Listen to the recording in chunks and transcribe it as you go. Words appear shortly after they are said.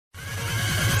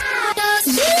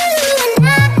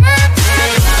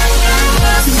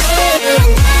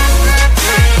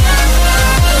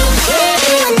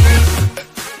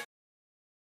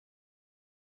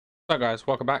So guys,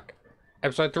 welcome back.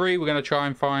 Episode 3, we're going to try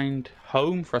and find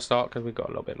home for a start because we got a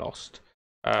little bit lost.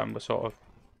 We're sort of,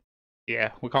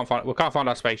 yeah, we can't find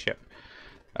our spaceship.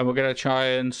 And we're going to try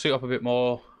and suit up a bit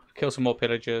more, kill some more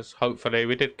pillagers. Hopefully,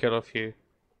 we did kill a few.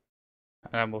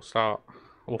 And then we'll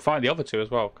find the other two as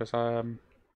well because I'm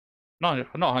not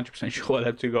 100% sure where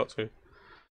them two got to.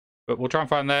 But we'll try and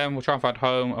find them, we'll try and find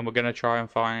home, and we're going to try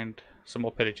and find some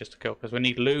more pillagers to kill because we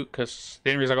need loot. Because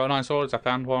the only reason I got 9 swords, I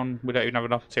found one. We don't even have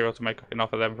enough material to make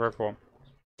enough of them for everyone.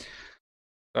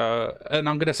 And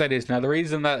I'm going to say this now, the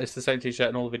reason that it's the same t-shirt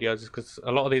in all the videos is because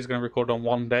a lot of these are going to record on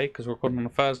one day, because we're recording on a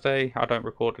Thursday. I don't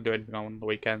record or do anything on the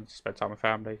weekends, spend time with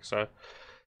family, so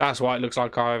that's why it looks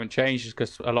like I haven't changed, is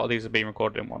because a lot of these are being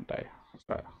recorded in one day.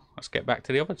 So let's get back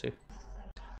to the other two.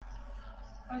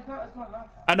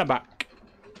 And I'm back.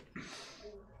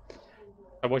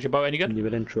 So what's your boat any good? You were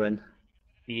introing.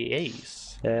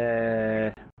 Yes.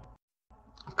 A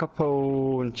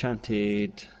couple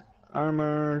enchanted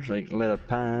armors, like leather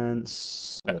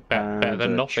pants. Better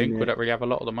than nothing. We don't really have a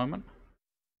lot at the moment.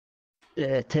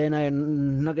 10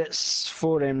 iron nuggets,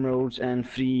 4 emeralds, and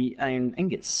 3 iron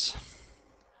ingots.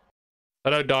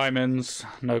 No diamonds,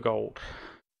 no gold.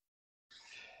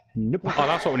 Nope. Oh,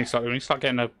 that's what we need to start doing. We need to start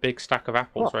getting a big stack of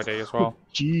apples ready as well. Oh,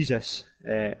 Jesus.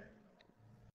 You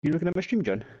looking at my stream,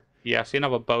 John? Yeah, I see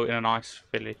another boat in a nice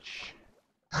village.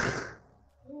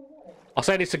 I'll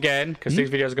say this again, because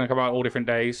these videos are going to come out all different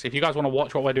days. If you guys want to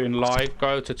watch what we're doing live,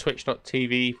 go to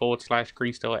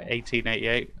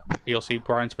twitch.tv/greensteel1888. You'll see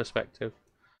Brian's perspective.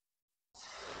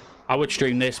 I would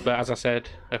stream this, but as I said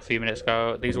a few minutes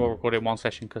ago, these are all recorded in one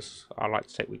session because I like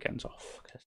to take weekends off.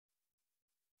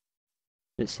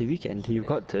 It's the weekend, you've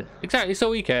got to. Exactly, it's the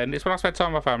weekend. It's when I spend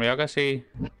time with my family. I go see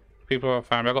people with my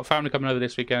family. I've got family coming over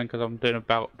this weekend because I'm doing a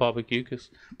barbecue, because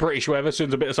British weather, as soon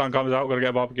as a bit of sun comes out, we're going to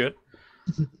get barbecued.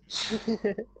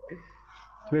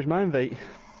 Where's my invite?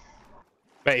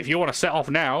 But if you want to set off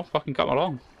now, fucking come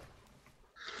along.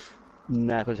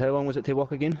 Nah, because how long was it to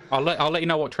walk again? I'll let you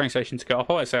know what train station to get off.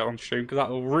 I won't say it on stream because that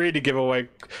will really give away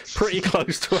pretty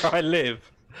close to where I live.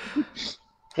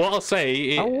 What I'll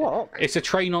say, it's a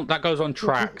train that goes on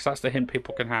tracks. That's the hint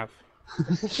people can have.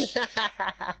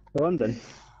 London?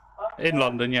 In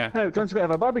London, yeah. Oh, John's got to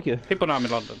have a barbecue. People know I'm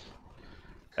in London.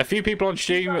 A few people on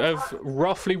stream have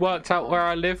roughly worked out where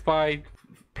I live by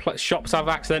shops I've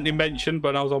accidentally mentioned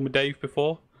when I was on with Dave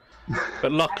before.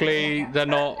 But luckily, they're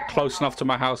not close enough to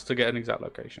my house to get an exact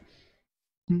location.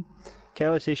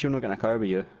 Kelly says she'll not get in a car with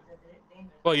you.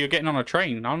 Well, you're getting on a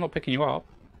train. I'm not picking you up.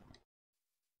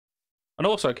 And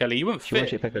also, Kelly, you wouldn't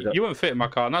fit. You wouldn't fit in my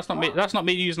car. And that's not me. That's not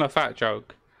me using a fat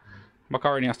joke. My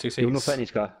car only has 2 seats. You'll not fit in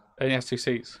his car. It only has 2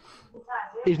 seats.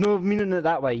 He's not meaning it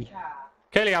that way.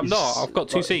 Kelly, I'm not. I've got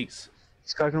 2 seats.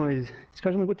 His car's only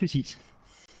got 2 seats.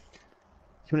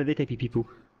 He's one of the type of people.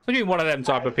 What do you mean one of them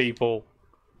type of people?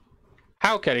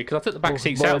 How, Kelly? Because I took the back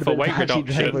seats out for weight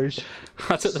reduction.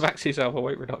 I took the back seats out for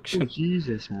weight reduction. Oh,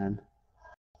 Jesus, man.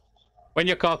 When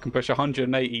your car can push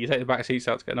 180, you take the back seats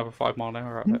out to get another 5 mile an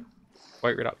hour out of it.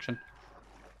 Weight reduction.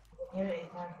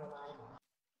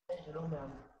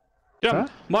 Yeah,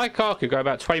 my car could go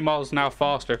about 20 miles an hour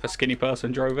faster if a skinny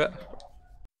person drove it.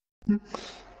 But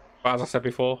as I said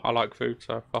before, I like food,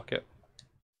 so fuck it.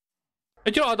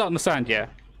 But you know what I don't understand, yeah?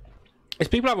 Is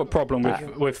people have a problem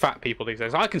with fat people these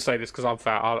days. I can say this because I'm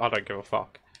fat. I don't give a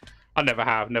fuck. I never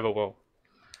have, never will.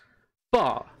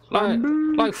 But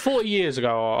like 40 years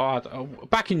ago, or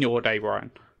back in your day,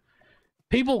 Brian,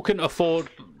 people couldn't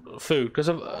afford food because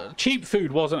cheap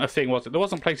food wasn't a thing, was it? There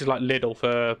wasn't places like Lidl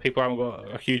for people who haven't got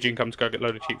a huge income to go get a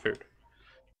load of cheap food.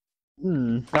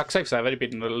 Like safe to say, I've only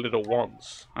been in a Lidl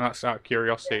once, and that's out of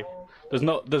curiosity. There's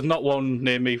not one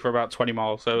near me for about 20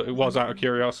 miles, so it was out of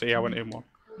curiosity I went in one.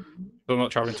 So I'm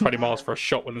not traveling 20 miles for a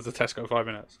shop when there's a Tesco 5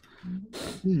 minutes.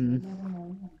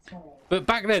 But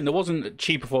back then there wasn't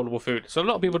cheap affordable food, so a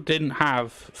lot of people didn't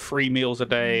have 3 meals a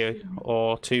day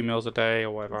or 2 meals a day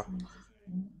or whatever.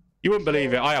 You wouldn't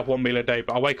believe it, I have 1 meal a day,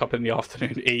 but I wake up in the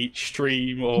afternoon, eat,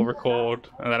 stream or record,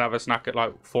 and then have a snack at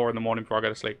like 4 in the morning before I go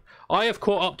to sleep. I have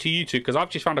caught up to you two because I've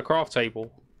just found a craft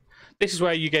table. This is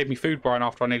where you gave me food, Brian,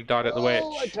 after I nearly died at the witch.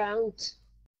 Oh, I drowned.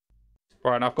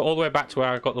 Brian, I've got all the way back to where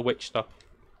I got the witch stuff.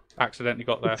 Accidentally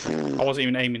got there. I wasn't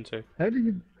even aiming to. How did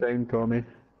you drown, Tommy?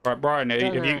 Right, Brian, are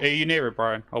you near it,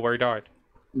 Brian? Or where he died?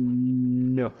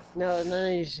 No. No, none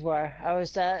of these were. I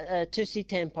was at 2C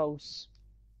temples.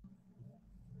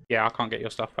 Yeah, I can't get your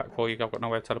stuff back for you. I've got no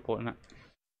way of teleporting it.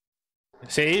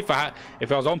 See, if I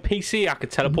was on PC, I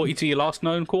could teleport you to your last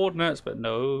known coordinates, but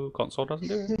no, console doesn't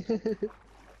do it.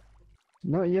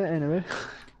 Not yet, anyway.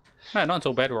 No, not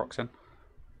until Bedrock's in.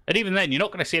 And even then, you're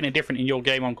not going to see any different in your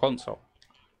game on console.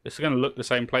 It's going to look the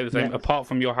same, play the same, apart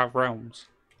from you'll have realms.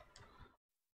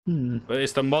 But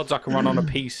it's the mods I can run on a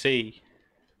PC.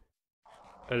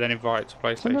 And then invite to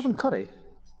PlayStation. Curry?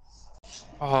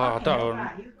 Oh, I don't.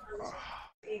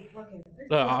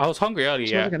 Look, I was hungry earlier,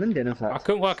 yeah. Like an Indian, in fact. I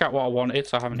couldn't work out what I wanted,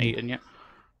 so I haven't eaten yet.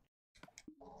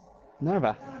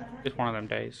 Never. It's one of them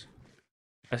days.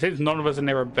 Since none of us are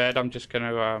near a bed, I'm just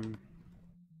gonna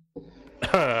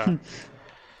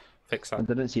fix that. I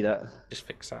didn't see that. Just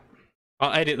fix that.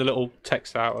 I'll edit the little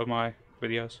text out of my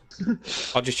videos.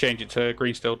 I'll just change it to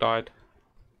green still died.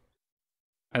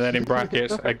 And then in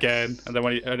brackets, again. And then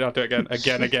when I'll do it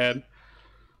again, again.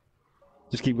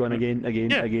 Just keep going again.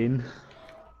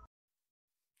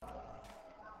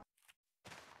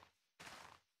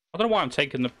 I don't know why I'm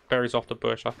taking the berries off the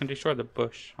bush. I can destroy the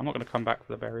bush. I'm not going to come back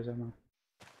for the berries, am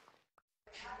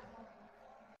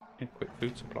I? Need a quick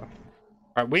food supply.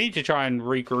 Alright, we need to try and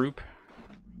regroup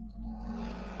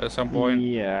at some point.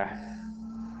 Yeah.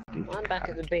 I'm back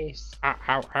at the base.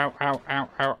 Ow.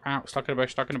 Stuck in the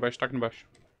bush.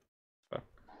 So.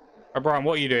 Oh, Brian,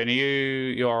 what are you doing?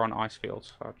 You are on ice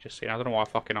fields. I've just seen. I don't know why I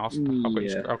fucking asked. I've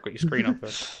got your screen up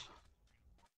there.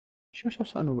 Sure,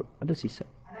 something over. I did see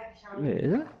something. Wait,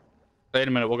 is it? In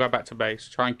a minute, we'll go back to base,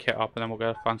 try and kit up, and then we'll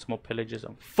go find some more pillagers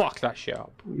and fuck that shit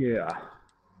up. Yeah.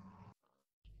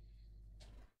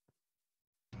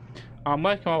 I'm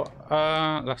working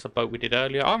on, that's the boat we did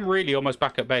earlier. I'm really almost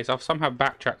back at base. I've somehow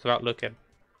backtracked without looking.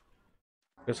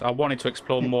 Because I wanted to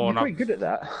explore more. You're quite good at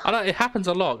that. I know, it happens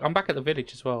a lot. I'm back at the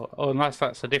village as well. Oh, unless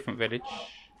that's a different village.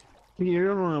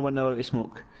 You're the only one that to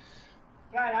smoke.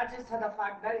 Right, I just had a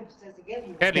fact notice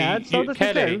again.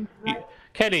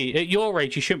 Kelly, at your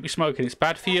age, you shouldn't be smoking. It's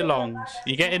bad for your lungs.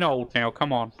 You're getting old now.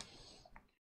 Come on.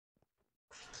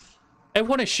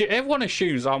 Everyone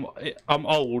assumes I'm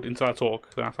old until I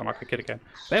talk. Then I sound like a kid again.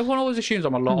 But everyone always assumes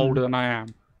I'm a lot older than I am.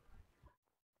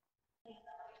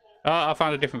 I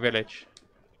found a different village.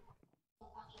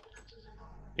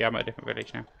 Yeah, I'm at a different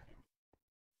village now.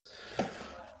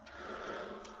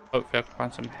 Hopefully I can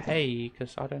find some hay,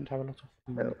 because I don't have a lot of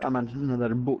food. I'm on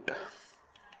another boat.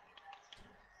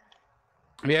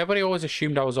 Yeah, everybody always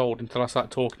assumed I was old until I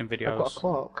started talking in videos. I've got a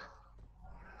clock.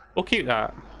 We'll keep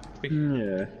that.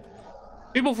 Yeah.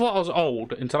 People thought I was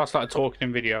old until I started talking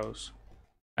in videos.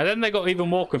 And then they got even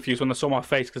more confused when they saw my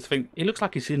face, because they think, he looks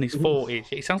like he's in his 40s.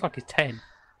 He sounds like he's 10.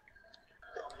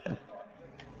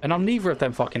 And I'm neither of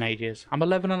them fucking ages. I'm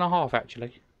 11 and a half,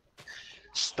 actually.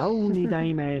 Stony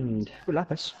Diamond. With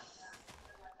lapis.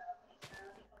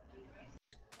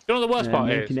 You know what the worst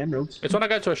part is? Emeralds. It's when I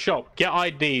go to a shop, get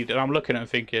ID'd, and I'm looking at it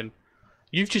thinking,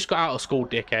 you've just got out of school,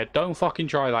 dickhead. Don't fucking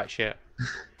try that shit.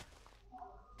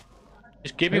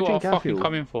 Just give me what I'm fucking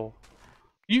coming for.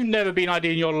 You've never been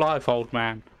ID in your life, old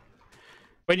man.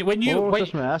 When you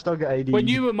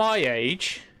were my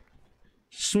age,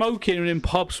 smoking in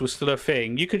pubs was still a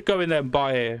thing. You could go in there and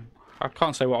buy it. I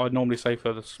can't say what I'd normally say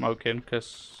for the smoking,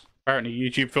 because apparently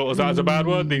YouTube filters that as a bad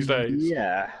word these days.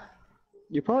 Yeah.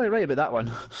 You're probably right about that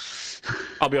one.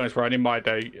 I'll be honest, Brian, in my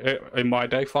day,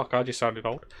 fuck, I just sounded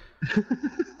old.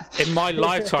 In my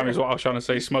lifetime is what I was trying to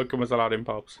say, smoking was allowed in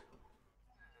pubs.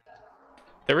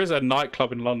 There is a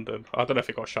nightclub in London. I don't know if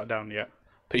it got shut down yet.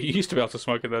 But you used to be able to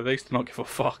smoke in there. They used to not give a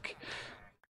fuck.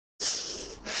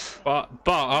 But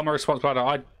I'm a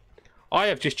responsible. I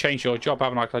have just changed your job,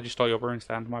 haven't I? Because I just stole your brewing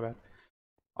stand. My bad.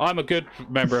 I'm a good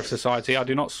member of society. I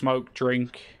do not smoke,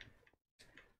 drink,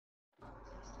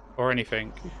 or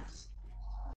anything.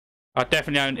 I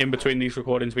definitely aren't in between these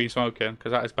recordings been smoking,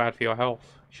 because that is bad for your health.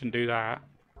 You shouldn't do that.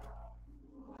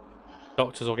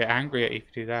 Doctors will get angry at you if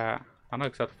you do that. I know,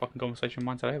 because I had a fucking conversation with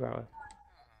mine today about it.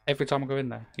 Every time I go in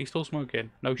there, he's still smoking.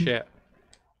 No shit.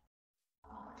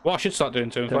 What I should start doing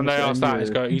to him when they ask that is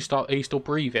go, he's still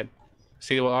breathing.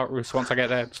 See what response I get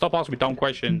there. Stop asking me dumb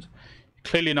questions.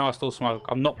 Clearly know I still smoke.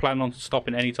 I'm not planning on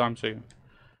stopping anytime soon.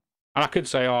 And I could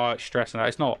say, oh, it's stress and that.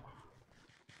 It's not.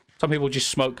 Some people just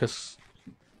smoke because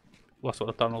that's what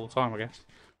they've done all the time, I guess.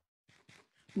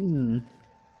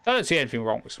 I don't see anything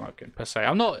wrong with smoking, per se.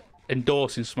 I'm not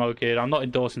endorsing smoking. I'm not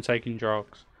endorsing taking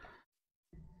drugs.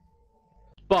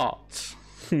 But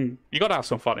you got to have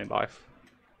some fun in life.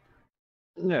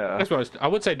 Yeah. I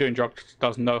would say doing drugs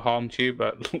does no harm to you,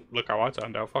 but look how I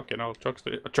turned out. Fucking hell,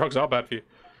 drugs are bad for you.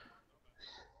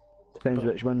 Depends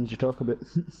which ones you talk about.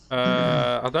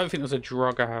 I don't think there's a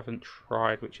drug I haven't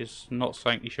tried, which is not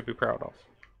something you should be proud of.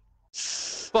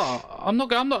 But I'm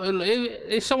not.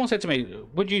 If someone said to me,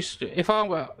 "Would you?" If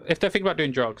they're thinking about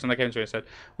doing drugs and they came to me and said,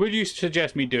 "Would you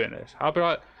suggest me doing this?" I'll be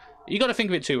like, "You got to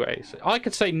think of it two ways. I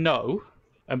could say no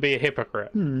and be a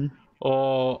hypocrite,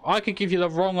 or I could give you the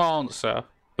wrong answer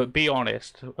but be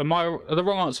honest. The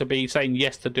wrong answer be saying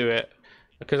yes to do it,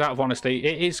 because out of honesty,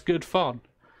 it is good fun.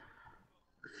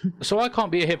 So I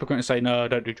can't be a hypocrite and say, no,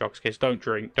 don't do drugs, kids, don't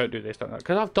drink, don't do this, don't that,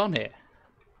 because I've done it.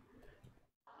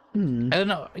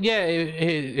 And yeah,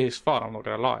 it is fun, I'm not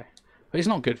going to lie. But it's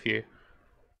not good for you.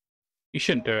 You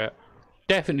shouldn't do it.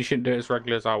 Definitely shouldn't do it as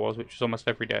regular as I was, which is almost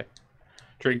every day.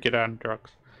 Drinking and drugs.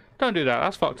 Don't do that,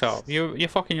 that's fucked up. You're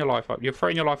fucking your life up. You're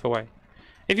throwing your life away.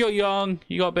 If you're young,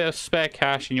 you got a bit of spare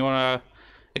cash and you want to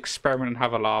experiment and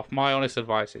have a laugh, my honest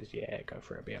advice is, yeah, go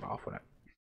for it, be a laugh on it.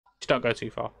 Just don't go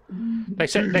too far. They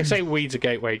say weed's a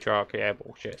gateway drug. Yeah,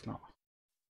 bullshit, it's not.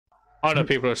 I know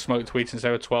people who have smoked weed since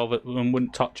they were 12 and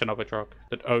wouldn't touch another drug,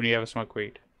 that only ever smoke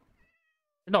weed.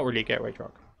 It's not really a gateway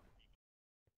drug.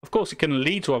 Of course, it can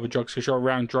lead to other drugs because you're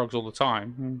around drugs all the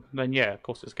time. Then, yeah, of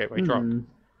course, it's a gateway drug.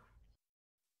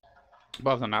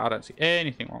 But other than that, I don't see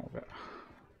anything wrong with it.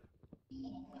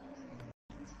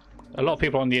 A lot of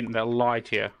people on the internet lie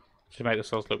to you to make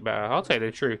themselves look better. I'll tell you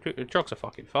the truth. Drugs are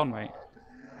fucking fun, mate.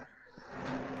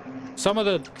 Some of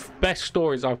the best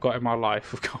stories I've got in my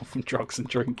life have come from drugs and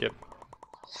drinking.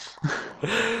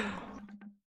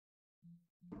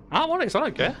 I'm honest, I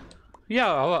don't care.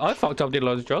 Yeah, I fucked up, did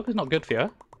loads of drugs. It's not good for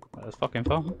you. That was fucking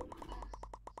fun.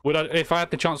 Would I, if I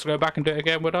had the chance to go back and do it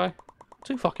again, would I?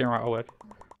 Too fucking right I would.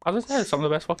 As I said, some of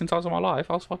the best fucking times of my life,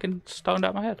 I was fucking stoned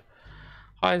out my head.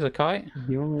 High as a kite.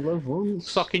 You only live once.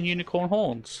 Sucking unicorn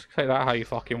horns. Take that how you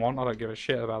fucking want. I don't give a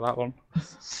shit about that one.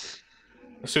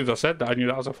 As soon as I said that, I knew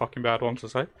that was a fucking bad one to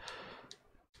say.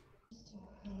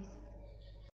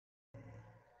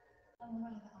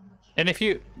 And if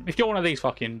you're one of these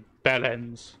fucking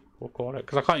bellends, we'll call it,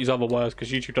 because I can't use other words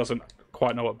because YouTube doesn't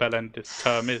quite know what bellend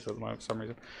term is at the moment for some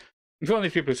reason. If you're one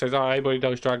of these people who says, oh, anybody who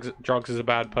does drugs is a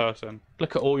bad person,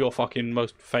 look at all your fucking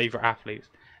most favourite athletes.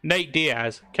 Nate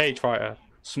Diaz, cage fighter,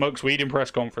 smokes weed in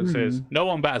press conferences. No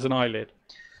one bats an eyelid.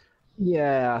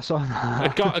 Yeah, I saw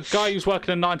that. A guy who's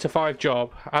working a 9-to-5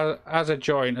 job as a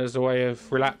joint as a way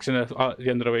of relaxing at the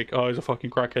end of the week. Oh, he's a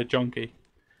fucking crackhead junkie.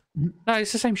 No,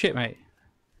 it's the same shit, mate.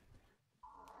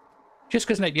 Just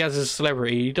because Nate Diaz is a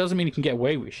celebrity doesn't mean he can get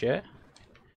away with shit.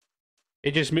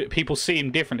 It just people see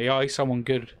him differently. Oh, he's someone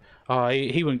good. Oh,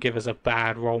 he wouldn't give us a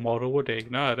bad role model, would he?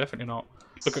 No, definitely not.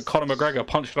 Look at Conor McGregor,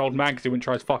 punched an old man because he wouldn't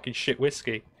try his fucking shit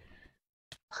whiskey.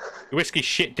 Whiskey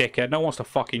shit, dickhead. No one wants to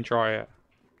fucking try it.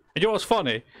 And you know what's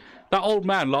funny? That old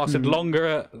man lasted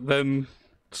longer than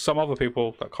some other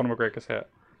people that Conor McGregor's hit.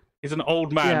 He's an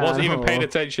old man, wasn't even paying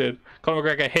attention. Conor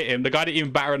McGregor hit him. The guy didn't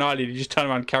even bat an eyelid. He just turned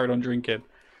around and carried on drinking.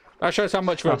 That shows how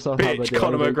much of a bitch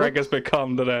Conor McGregor's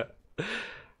become, doesn't it?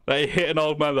 They hit an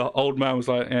old man. The old man was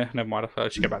like, "Yeah, never mind. I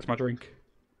should get back to my drink."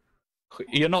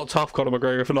 You're not tough, Conor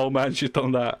McGregor, if an old man's just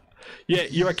done that. Yeah,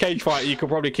 you're a cage fighter. You could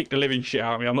probably kick the living shit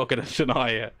out of me. I'm not going to deny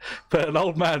it. But an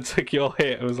old man took your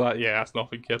hit and was like, "Yeah, that's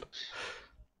nothing, kid."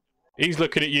 He's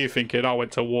looking at you thinking, "I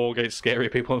went to war against scary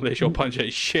people and this. You're punching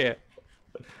shit."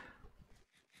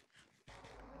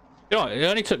 You know, it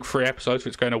only took 3 episodes for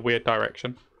it to go in a weird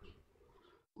direction.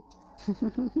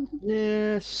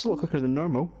 Yeah, it's a lot quicker than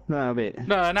normal. No, wait.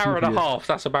 No, an hour and a half.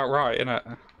 That's about right, isn't it?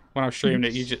 When I'm streaming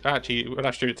it, when I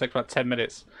stream it, it takes about 10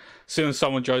 minutes. As soon as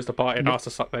someone joins the party and asks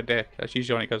to suck their dick, that's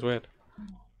usually when it goes weird.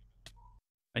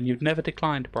 And you've never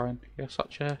declined, Brian. You're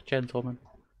such a gentleman.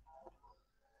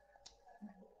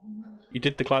 You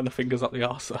did decline the fingers up the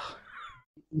arse, though.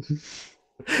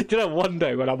 Do you know, one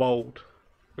day when I'm old,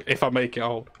 if I make it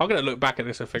old, I'm going to look back at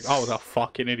this and think, I was a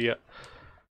fucking idiot.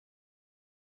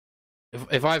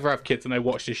 If I ever have kids and they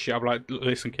watch this shit, I'm like,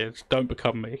 listen, kids, don't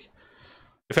become me.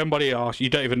 If anybody asks, you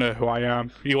don't even know who I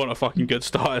am. You want a fucking good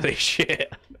start of this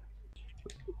shit.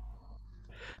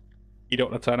 You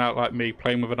don't want to turn out like me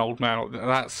playing with an old man.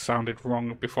 That sounded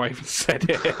wrong before I even said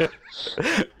it.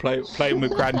 Playing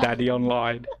with Granddaddy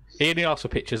online. He only asks for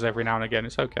pictures every now and again.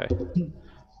 It's okay.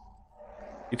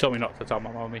 You told me not to tell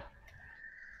my mummy.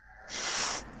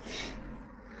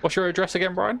 What's your address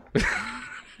again, Brian?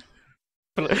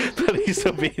 Please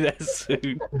will be there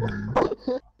soon.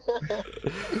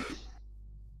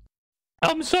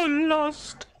 I'm so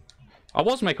lost. I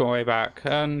was making my way back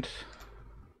and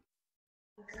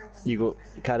you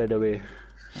got carried away.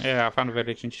 Yeah, I found a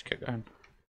village and just kept going.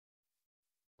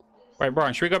 Wait,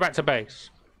 Brian, should we go back to base?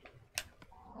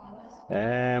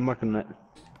 I'm working on it.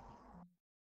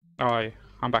 Oh,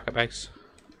 I'm back at base.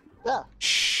 Ah,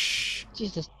 Shh.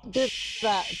 Jesus, do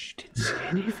that. Shh. Didn't see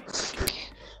anything.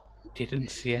 Didn't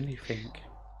see anything.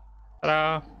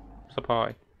 Ta-da! It's a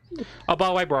pie. Oh, by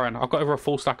the way, Brian, I've got over a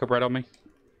full stack of bread on me.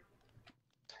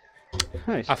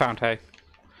 Nice. I found hay.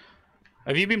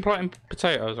 Have you been planting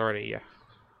potatoes already? Yeah.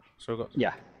 So we've got.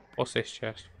 Yeah. What's this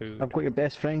chest? Food. I've got your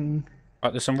best friend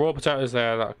Right, there's some raw potatoes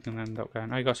there that I can end up going.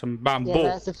 Now you got some bamboo. Yeah,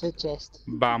 that's a food chest.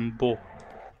 Bamboo.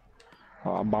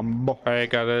 Oh, bambo. There you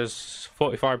go. There's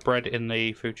 45 bread in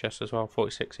the food chest as well.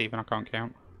 46 even. I can't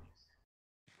count.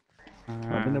 I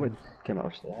wonder what came out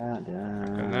of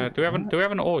that. Do we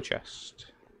have an ore chest?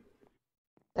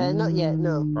 Not yet,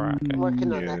 no. Right. Okay. I'm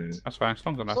working on that. That's fine. As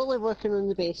long as I know. Slowly working on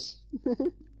the base.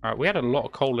 Right. We had a lot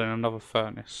of coal in another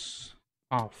furnace.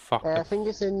 Oh fuck. I think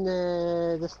it's in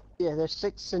yeah, there's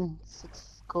six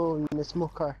coal in the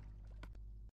smoker.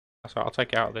 That's right. I'll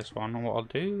take it out of this one. And what I'll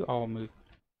do, I'll move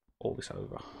all this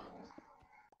over.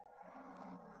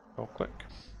 Real quick.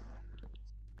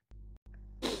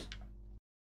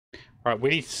 Right, we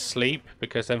need to sleep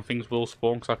because then things will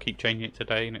spawn because I keep changing it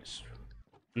today and it's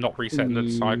not resetting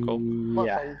the cycle. What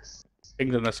Yeah. things?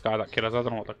 Things in the sky that kill us. I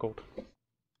don't know what they're called.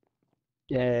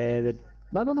 Yeah,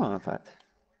 I don't know in fact.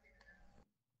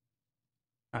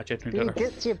 I genuinely You don't know.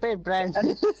 get to your bed, Brian.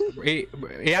 He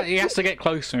has to get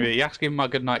close to me. He has to give him my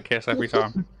goodnight kiss every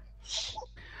time.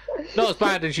 Not as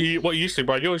bad as what you used to,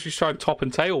 bro. You always just try and top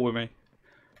and tail with me.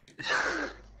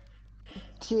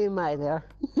 TMI there.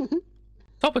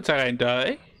 Top and tail ain't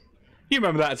dirty. You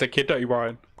remember that as a kid, don't you,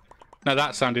 Brian? No,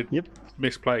 that sounded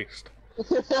misplaced.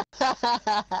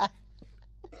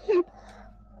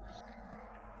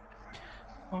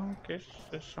 I guess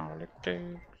it's all it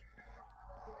takes.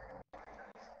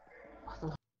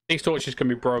 These torches can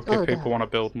be broke if people want to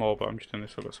build more, but I'm just doing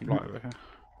this so I've got some light over here.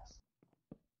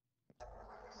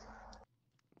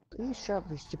 Are you sharp,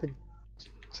 you stupid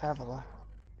traveller?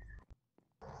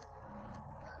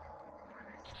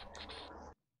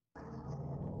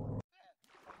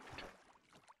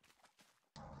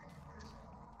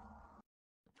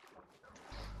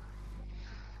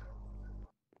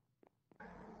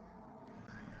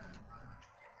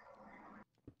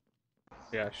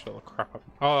 Yeah, shut the crap up.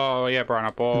 Oh yeah, Brian, I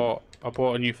bought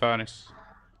a new furnace.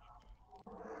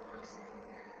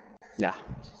 Yeah.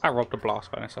 I robbed a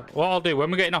blast furnace. What I'll do when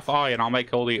we get enough iron, I'll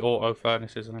make all the auto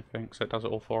furnaces and everything, so it does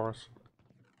it all for us.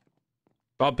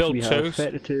 But I'll build We two. have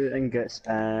 32 ingots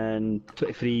and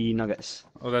 23 nuggets.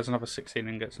 Oh, there's another 16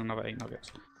 ingots and another 8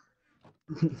 nuggets.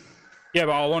 Yeah,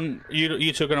 but I want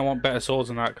you two are gonna want better swords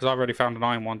than that because I've already found an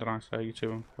iron one, didn't I? So you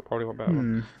two will probably want better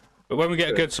ones. But when we get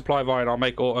a good supply of iron, I'll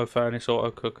make auto furnace,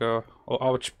 auto cooker. Or I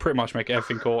would pretty much make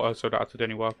everything auto so I don't have to do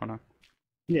any work on it.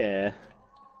 Yeah.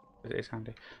 It is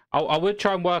handy. I would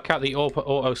try and work out the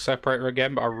auto separator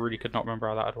again, but I really could not remember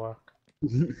how that would work.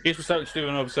 This was something to do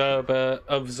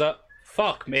with an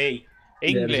fuck me.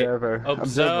 English.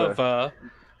 Observer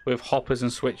with hoppers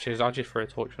and switches. I just threw a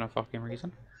torch for no fucking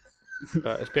reason.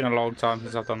 But it's been a long time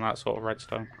since I've done that sort of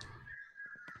redstone.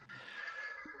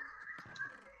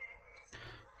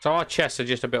 So our chests are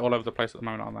just a bit all over the place at the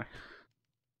moment, aren't they?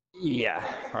 Yeah.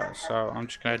 Alright, so I'm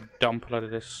just going to dump a load of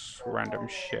this random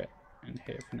shit in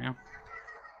here for now.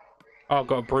 Oh, I've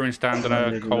got a brewing stand and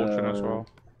a cauldron as well.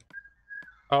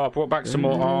 Oh, I brought back some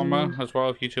more armour as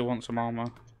well, if you two want some armour.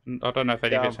 I don't know if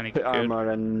any of it's any good. Armour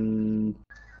and...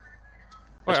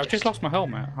 Wait, I've just lost my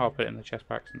helmet. Oh, I'll put it in the chest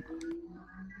packs.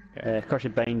 Yeah.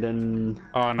 Cursed binding.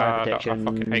 Oh no, I protection,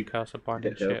 fucking hate cursed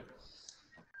binding shit.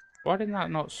 Why didn't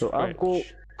that not switch? So I've got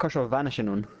Curse of Vanishing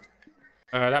on.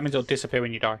 That means it'll disappear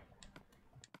when you die.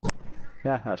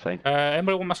 Yeah, that's fine.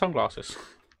 Anybody want my sunglasses?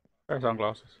 Where are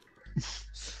sunglasses?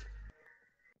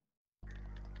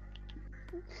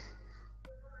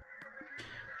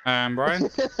 Brian,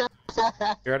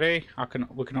 you ready?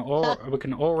 We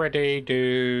can already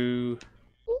do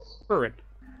brewing.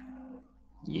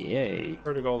 Yay.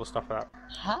 Already got all the stuff out.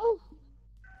 How?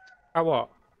 How what?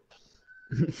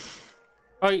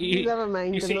 Oh, Never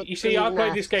mind. You see, I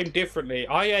play this game differently.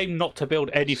 I aim not to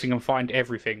build anything and find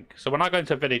everything. So when I go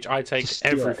into a village, I take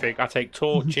everything. I take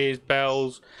torches,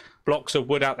 bells, blocks of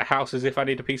wood out the house as if I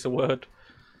need a piece of wood.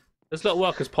 As little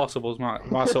work as possible is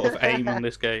my sort of aim on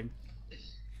this game.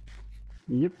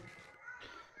 Yep.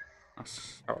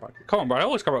 That's how I like it. Come on, bro. I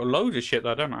always come up with loads of shit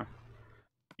though, don't I?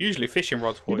 Usually fishing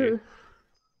rods for you.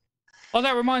 Oh,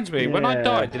 that reminds me. When I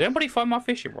died, did anybody find my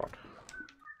fishing rod?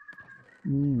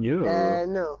 No.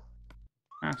 No.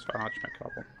 That's fine. I'll just make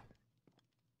another one.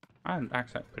 I didn't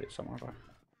accidentally put it somewhere though.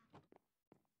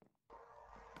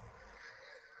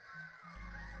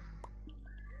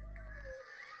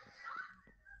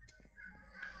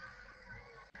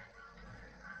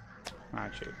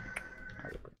 Actually,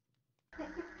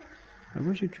 I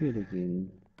wish you trade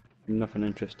again. Nothing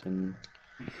interesting.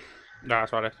 no,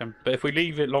 that's right, him. But if we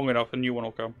leave it long enough, a new one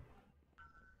will come.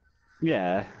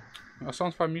 Yeah. Oh,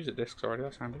 someone's found music discs already.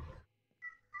 That's handy.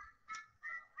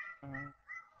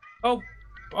 Oh,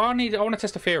 I want to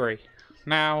test a theory.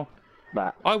 Now,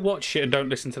 But I watch it and don't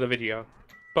listen to the video,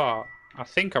 but I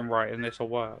think I'm right and this will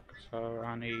work. So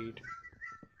I need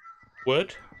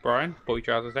wood. Brian, pull your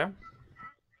trousers down.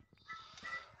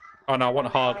 Oh no, I want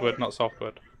hardwood, not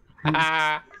softwood.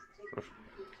 Ha!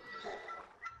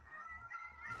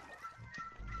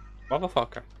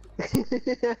 Motherfucker.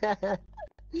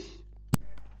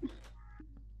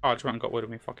 Oh, I just went and got wood of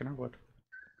me fucking hardwood.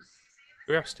 Do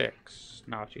we have sticks?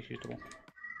 No, I just used them all.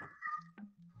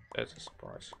 There's a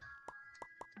surprise.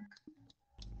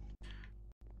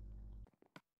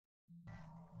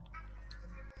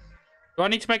 Do I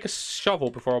need to make a shovel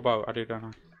before a boat? I do, don't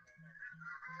I?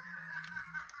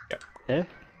 Yep. Yeah?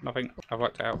 Nothing. I've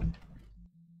worked it out.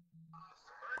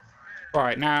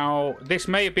 Right, now, this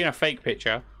may have been a fake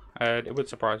picture. It would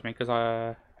surprise me, because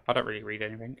I don't really read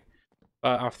anything.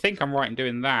 But I think I'm right in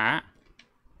doing that.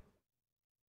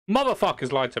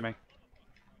 Motherfuckers lied to me.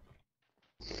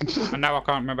 And now I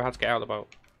can't remember how to get out of the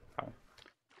boat. Oh.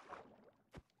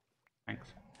 Thanks.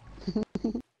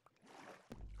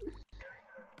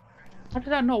 How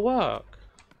did that not work?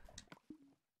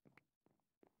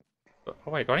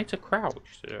 Oh wait, do I need to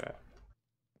crouch to do it?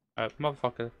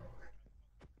 Motherfucker.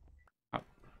 Oh.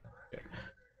 Okay.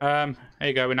 There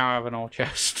you go, we now have an ore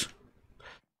chest.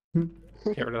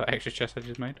 Get rid of that extra chest I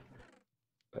just made.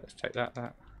 Let's take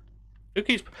that. Who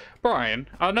keeps... Brian,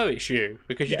 I know it's you,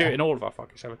 because you do it in all of our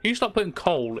fucking servers. Can you stop putting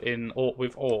coal in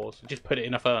with ores and just put it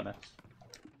in a furnace?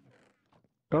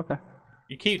 Okay.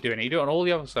 You keep doing it, you do it on all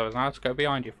the other servers, and I have to go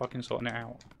behind you fucking sorting it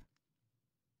out.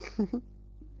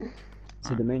 It's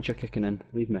the dementia kicking in,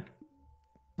 leave me.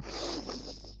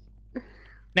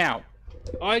 Now,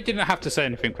 I didn't have to say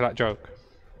anything for that joke.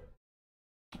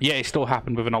 Yeah, it still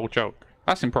happened with an old joke.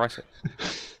 That's impressive.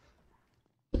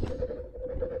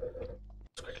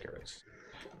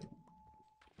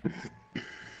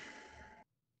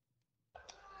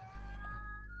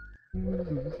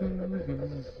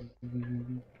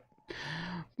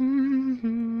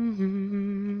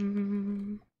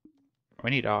 We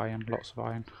need iron, lots of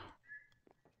iron.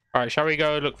 Alright, shall we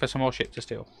go look for some more shit to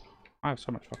steal? I have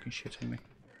so much fucking shit in me.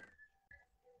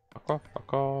 Fuck off,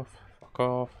 fuck off, fuck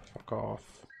off, fuck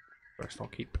off. Rest I'll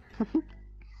keep.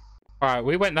 Alright,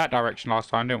 we went that direction last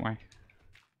time, didn't we?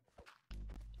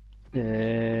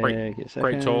 Yeah,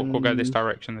 Great talk, we'll go this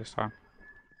direction this time.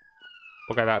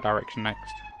 We'll go that direction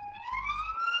next.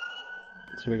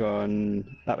 So we're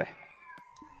going that way.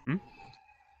 Hmm?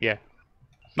 Yeah.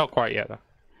 Not quite yet though.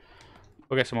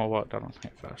 We'll get some more work done on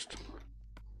it first.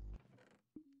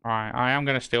 Alright, I am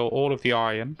going to steal all of the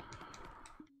iron.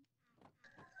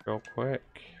 Real quick.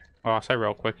 Well, I say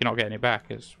real quick, you're not getting it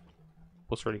back, is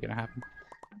what's really going to happen.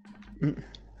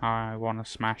 I want to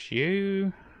smash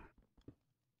you.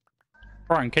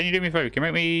 Brian, can you do me a favour? Can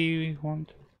you make me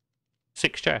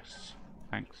 6 chests?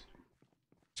 Thanks.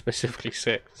 Specifically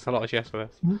 6. That's a lot of chests for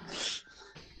this.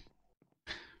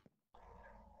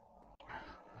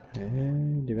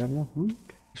 Do we have enough?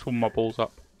 Just warm my balls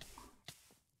up.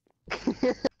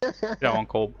 You don't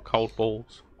want cold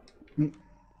balls.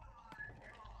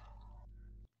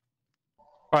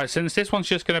 Alright, since this one's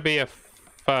just going to be a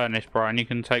furnace, Brian, you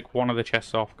can take one of the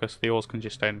chests off because the ores can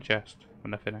just stay in the chest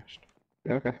when they're finished.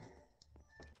 Okay.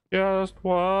 Just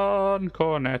one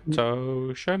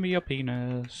cornetto. Show me your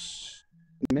penis.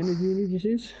 How many do you need, you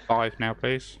says? 5 now,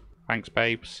 please. Thanks,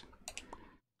 babes.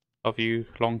 Love you.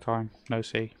 Long time. No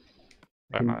see.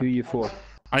 Can do you 4.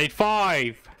 I need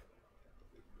 5!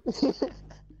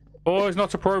 4 is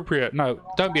not appropriate. No,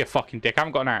 don't be a fucking dick. I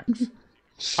haven't got an axe.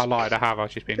 I lied, I have. I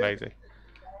was just being lazy.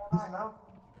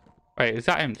 Wait, is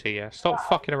that empty? Yeah. Stop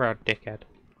fucking around, dickhead.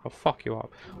 I'll fuck you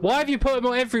up. Why have you put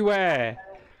them everywhere?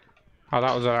 Oh,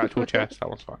 that was an actual chest. That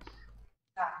one's fine.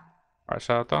 Right,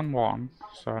 so I've done 1.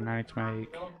 So I now need to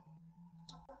make...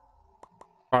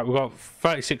 Right, we've got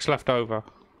 36 left over.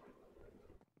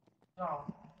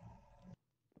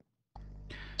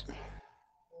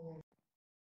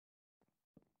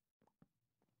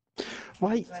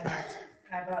 Why?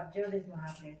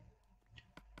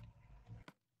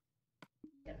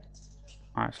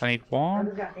 Alright, so I need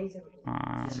 1.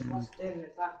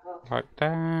 Like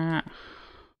that.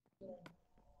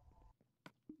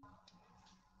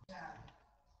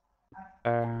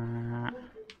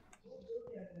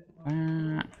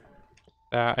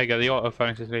 There you go, the auto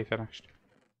furnace is nearly finished.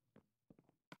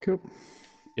 Cool.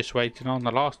 Just waiting on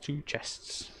the last 2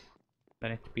 chests.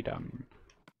 Then it to be done.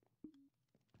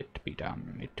 It to be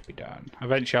done. It to be done.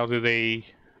 Eventually I'll do the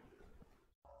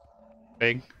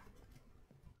thing.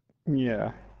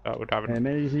 Yeah. That would have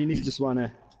Maybe you need just want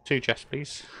to... 2 chests,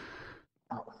 please.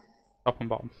 Top and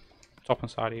bottom. Top and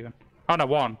side even. Oh no,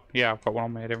 1. Yeah, I've got 1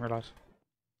 on me, I didn't realise.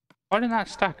 Why didn't that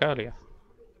stack earlier?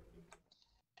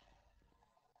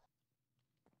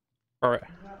 Throw it.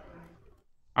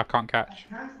 I can't catch.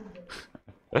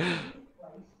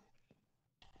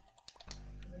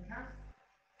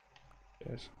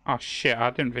 Yes. Oh shit, I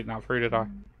didn't think that through, did I?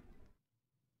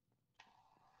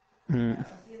 Mm.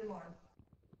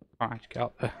 Can't actually get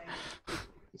up there.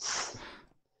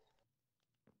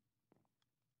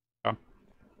 Done.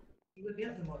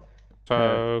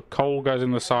 So, coal goes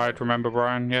in the side, remember,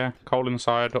 Brian? Yeah? Coal in the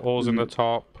side, ore's in the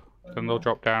top, then they'll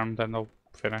drop down, then they'll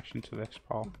finish into this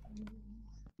part.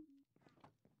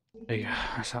 There you go,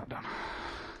 that's that done.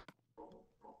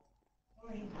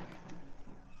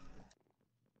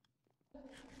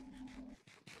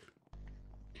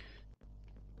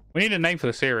 We need a name for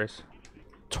the series.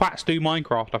 Twats Do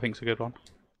Minecraft, I think is a good one.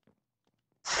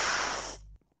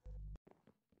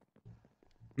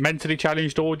 Mentally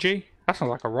Challenged Orgy? That sounds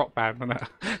like a rock band, doesn't it?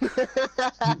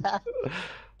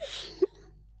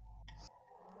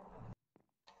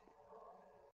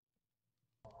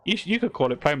 You could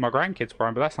call it Playing My Grandkids,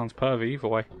 Brian, but that sounds pervy either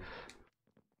way.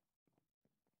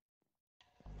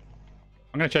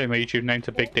 I'm going to change my YouTube name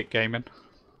to Big Dick Gaming.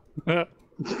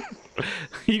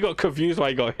 You got confused why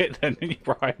you got hit then, didn't you,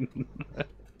 Brian?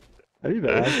 Are you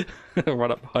bad?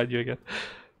 Run up behind you again.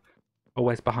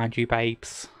 Always behind you,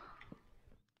 babes.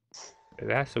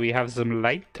 There, so we have some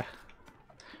light.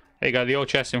 There you go, the old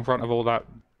chest in front of all that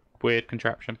weird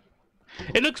contraption.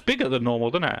 It looks bigger than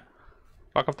normal, doesn't it?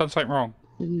 Like I've done something wrong.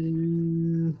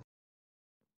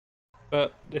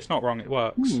 But it's not wrong, it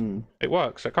works. It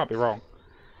works, it can't be wrong.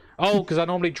 Oh, because I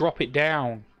normally drop it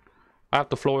down. I have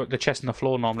the chest and the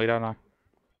floor normally, don't I?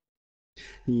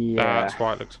 Yeah. That's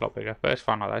why it looks a lot bigger, but it's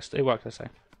fine like that. It works the same.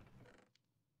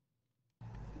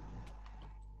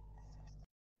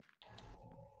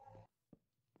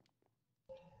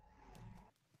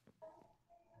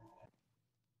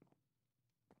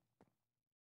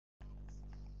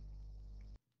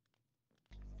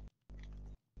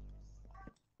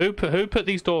 Who put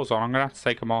these doors on? I'm gonna have to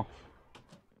take them off.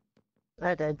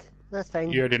 I did. That's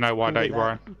fine. You already know why, don't you,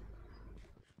 Brian?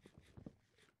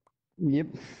 Yep.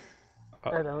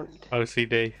 I don't.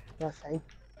 OCD. That's fine.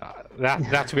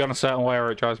 That to be on a certain way, or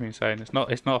it drives me insane. It's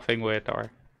not a thing weird, don't worry.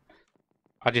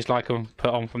 I just like them put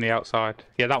on from the outside.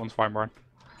 Yeah, that one's fine, Brian.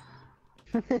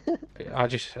 I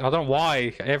don't know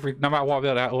why. No matter what I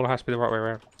build, it all has to be the right way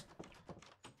around.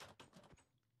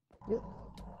 Yep.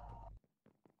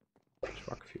 Let's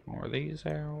rock a few more of these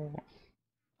out.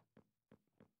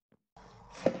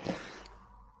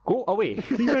 Go away.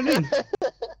 What are you running?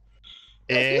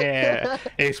 Yeah,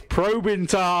 it's probing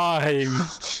time.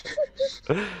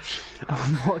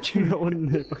 I'm watching it on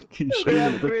the fucking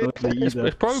show.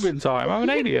 It's probing time. I'm an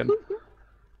alien.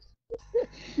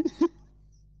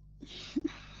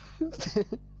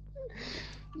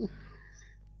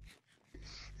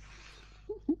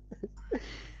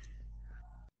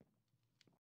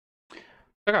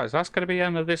 So guys, that's going to be the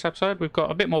end of this episode. We've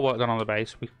got a bit more work done on the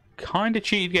base. We kind of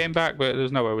cheated getting back, but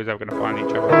there's no way we was ever going to find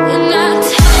each other.